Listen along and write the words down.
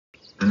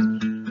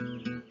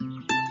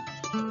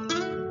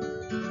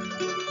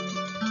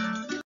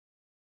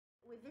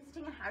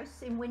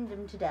house in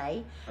Wyndham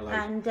today. Hello.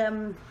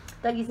 And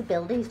Dougie's the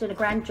builder. He's doing a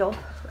grand job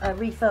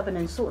refurbing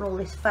and sorting all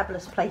this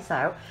fabulous place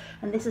out.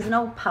 And this is an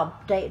old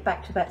pub dated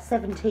back to about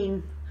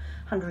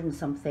 1700 and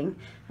something.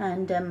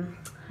 And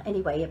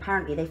anyway,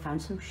 apparently they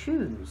found some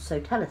shoes. So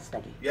tell us,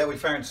 Dougie. Yeah, we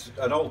found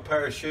an old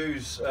pair of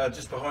shoes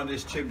just behind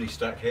this chimney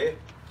stack here.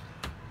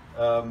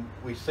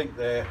 We think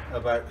they're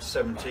about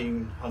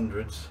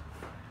 1700s,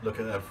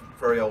 looking at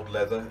very old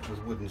leather with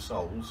wooden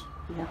soles.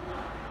 Yeah.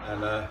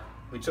 And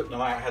we took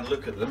them out, had a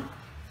look at them.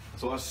 I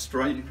thought that's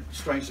strange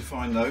to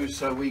find those,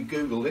 so we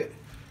googled it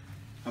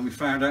and we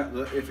found out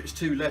that if it's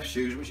two left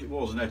shoes, which it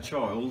was, and they're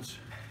child's,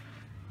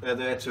 they're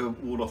there to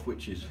ward off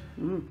witches.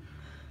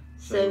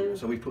 So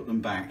we put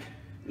them back.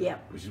 Yeah.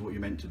 Which is what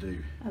you're meant to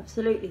do.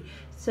 Absolutely.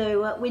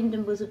 So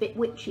Wyndham was a bit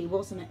witchy,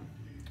 wasn't it?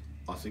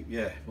 I think,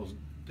 yeah. Well,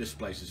 this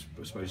place is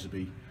supposed to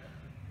be,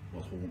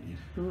 well,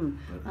 haunted.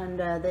 And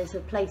there's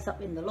a place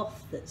up in the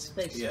loft that's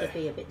supposed to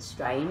be a bit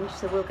strange,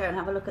 so we'll go and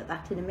have a look at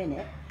that in a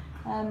minute.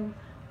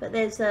 But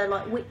there's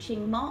like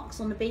witching marks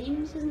on the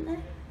beams, isn't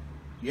there?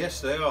 Yes,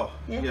 they are.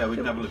 Yeah, we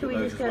can have a look at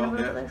those as well.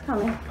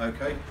 Yeah.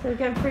 Okay. So we're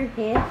going through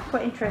here,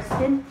 quite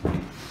interesting.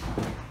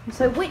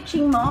 So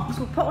witching marks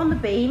were put on the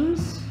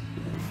beams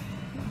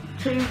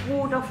to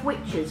ward off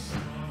witches.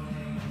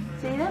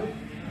 See them?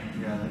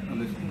 Yeah,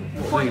 and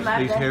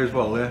These here as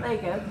well, yeah? There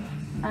you go.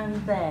 And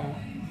there.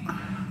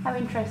 How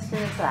interesting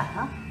is that,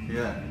 huh?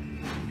 Yeah.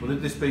 Well,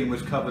 this beam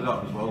was covered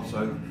up as well,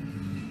 so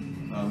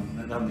it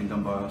hasn't been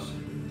done by us.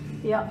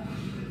 Yep.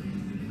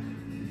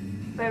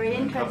 Very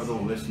interesting. Covered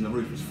all this, and the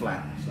roof was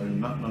flat, so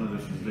none of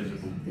this was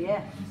visible.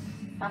 Yeah.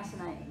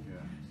 Fascinating.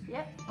 Yeah.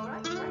 Yep. All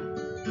right.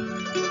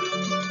 Great.